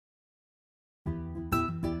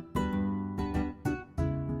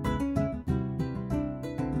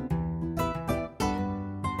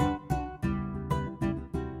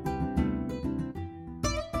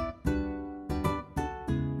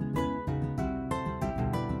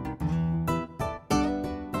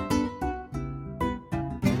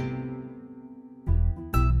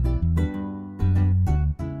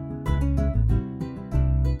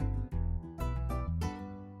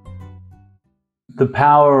The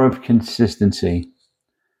Power of Consistency.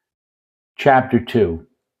 Chapter 2.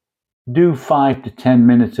 Do 5 to 10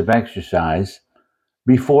 minutes of exercise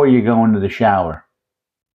before you go into the shower.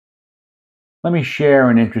 Let me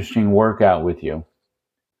share an interesting workout with you.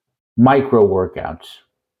 Micro workouts.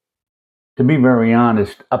 To be very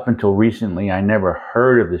honest, up until recently, I never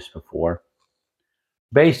heard of this before.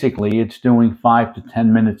 Basically, it's doing 5 to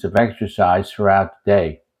 10 minutes of exercise throughout the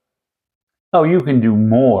day. Oh, you can do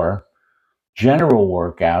more general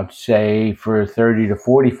workouts, say for 30 to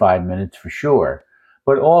 45 minutes for sure.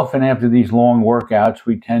 But often after these long workouts,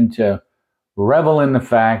 we tend to revel in the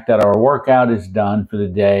fact that our workout is done for the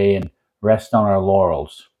day and rest on our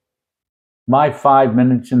laurels. My 5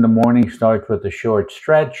 minutes in the morning starts with a short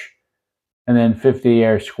stretch and then 50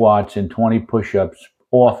 air squats and 20 push ups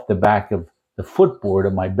off the back of the footboard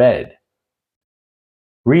of my bed.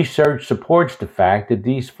 Research supports the fact that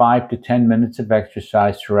these 5 to 10 minutes of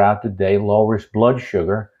exercise throughout the day lowers blood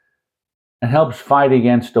sugar and helps fight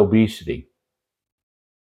against obesity.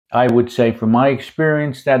 I would say from my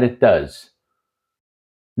experience that it does.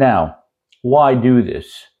 Now, why do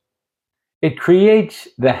this? It creates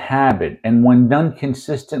the habit, and when done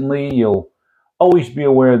consistently, you'll always be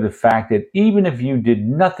aware of the fact that even if you did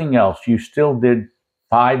nothing else, you still did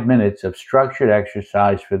 5 minutes of structured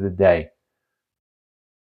exercise for the day.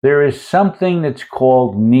 There is something that's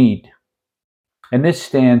called NEAT, and this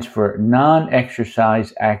stands for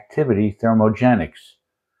non-exercise activity thermogenics.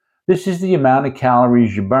 This is the amount of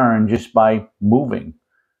calories you burn just by moving.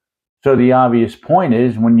 So the obvious point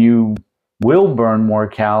is when you will burn more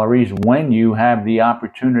calories when you have the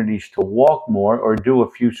opportunities to walk more or do a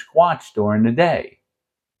few squats during the day.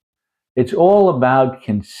 It's all about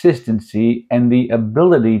consistency and the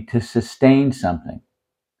ability to sustain something.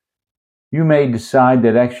 You may decide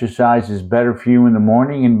that exercise is better for you in the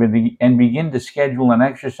morning and begin to schedule an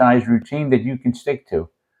exercise routine that you can stick to.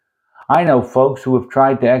 I know folks who have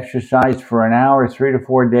tried to exercise for an hour 3 to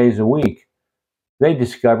 4 days a week. They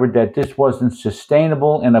discovered that this wasn't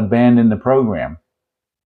sustainable and abandoned the program.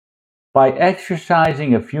 By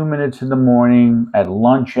exercising a few minutes in the morning, at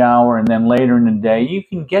lunch hour, and then later in the day, you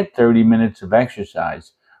can get 30 minutes of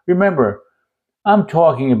exercise. Remember, I'm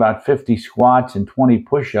talking about 50 squats and 20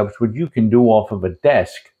 push ups, which you can do off of a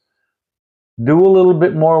desk. Do a little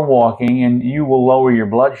bit more walking, and you will lower your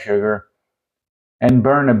blood sugar and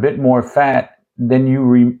burn a bit more fat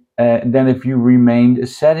than if you remained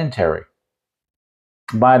sedentary.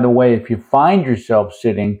 By the way, if you find yourself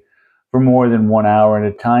sitting for more than 1 hour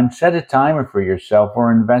at a time, set a timer for yourself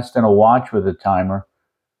or invest in a watch with a timer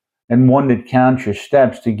and one that counts your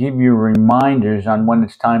steps to give you reminders on when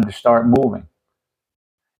it's time to start moving.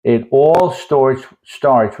 It all starts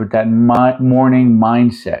with that morning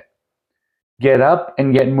mindset. Get up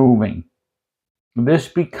and get moving. This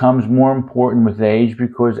becomes more important with age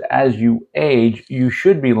because as you age, you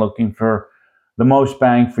should be looking for the most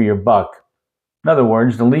bang for your buck. In other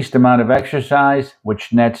words, the least amount of exercise,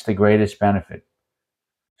 which nets the greatest benefit.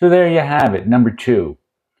 So there you have it, number 2,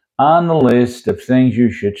 on the list of things you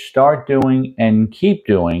should start doing and keep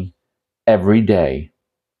doing every day.